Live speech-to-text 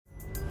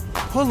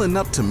Pulling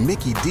up to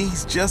Mickey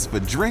D's just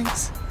for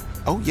drinks?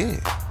 Oh yeah,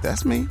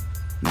 that's me.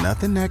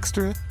 Nothing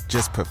extra,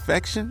 just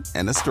perfection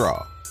and a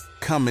straw.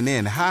 Coming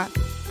in hot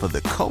for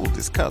the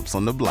coldest cups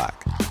on the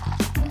block.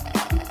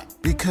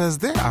 Because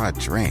there are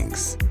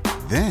drinks.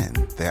 Then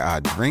there are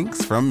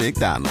drinks from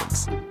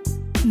McDonald's.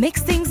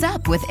 Mix things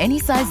up with any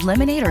size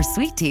lemonade or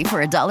sweet tea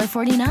for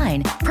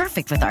 $1.49.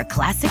 Perfect with our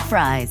classic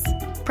fries.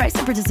 Price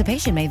and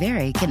participation may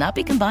vary. Cannot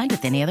be combined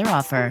with any other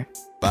offer.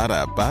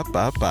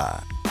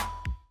 Ba-da-ba-ba-ba.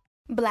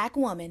 Black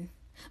woman.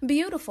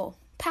 Beautiful,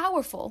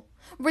 powerful,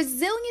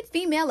 resilient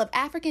female of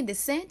African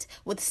descent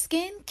with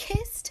skin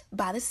kissed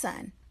by the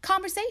sun.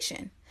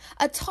 Conversation.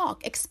 A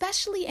talk,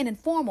 especially an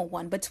informal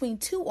one, between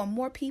two or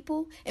more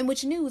people in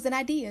which news and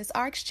ideas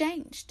are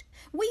exchanged.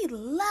 We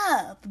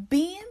love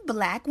being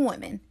Black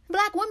women.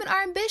 Black women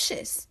are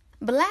ambitious.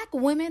 Black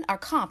women are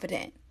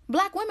confident.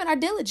 Black women are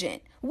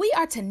diligent. We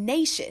are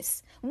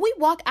tenacious. We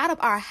walk out of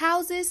our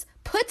houses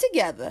put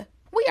together.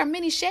 We are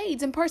many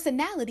shades and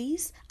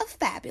personalities of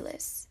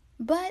fabulous.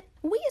 But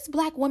we as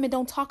Black women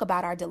don't talk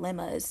about our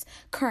dilemmas,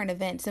 current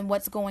events, and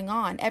what's going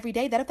on every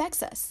day that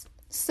affects us.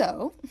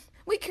 So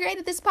we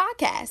created this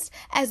podcast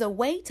as a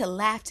way to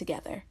laugh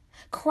together,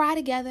 cry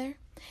together,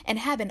 and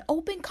have an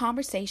open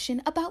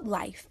conversation about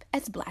life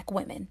as Black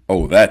women.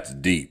 Oh, that's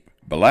deep.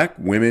 Black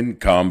Women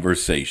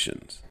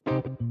Conversations.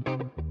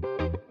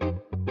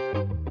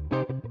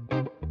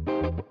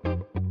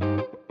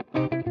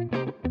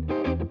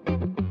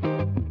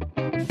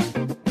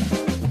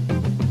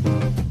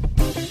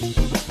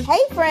 Hey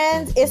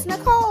friends, it's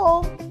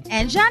Nicole.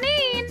 And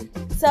Janine.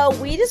 So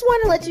we just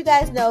want to let you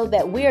guys know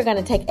that we are going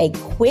to take a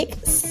quick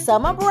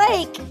summer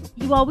break.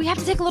 Well, we have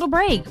to take a little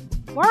break.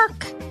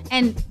 Work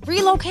and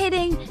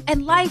relocating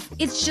and life,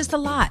 it's just a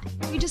lot.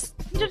 We just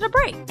needed a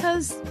break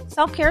because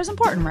self-care is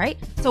important, right?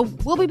 So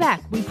we'll be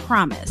back, we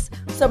promise.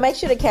 So make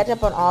sure to catch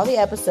up on all the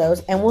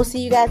episodes and we'll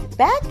see you guys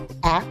back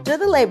after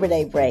the Labor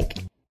Day break.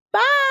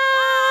 Bye!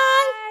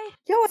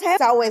 Your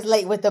always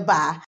late with the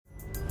bye.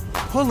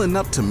 Pulling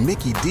up to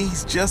Mickey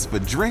D's just for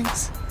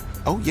drinks?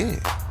 Oh yeah,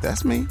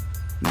 that's me.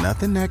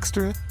 Nothing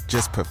extra,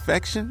 just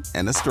perfection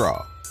and a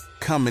straw.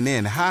 Coming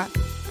in hot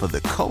for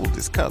the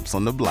coldest cups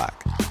on the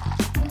block.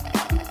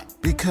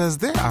 Because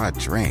there are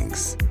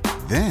drinks.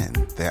 Then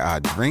there are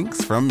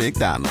drinks from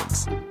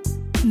McDonald's.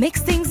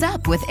 Mix things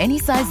up with any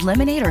size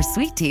lemonade or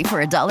sweet tea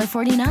for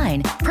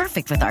 $1.49.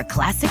 Perfect with our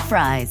classic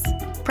fries.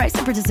 Price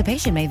and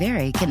participation may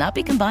vary. Cannot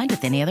be combined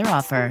with any other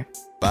offer.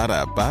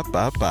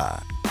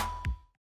 Ba-da-ba-ba-ba.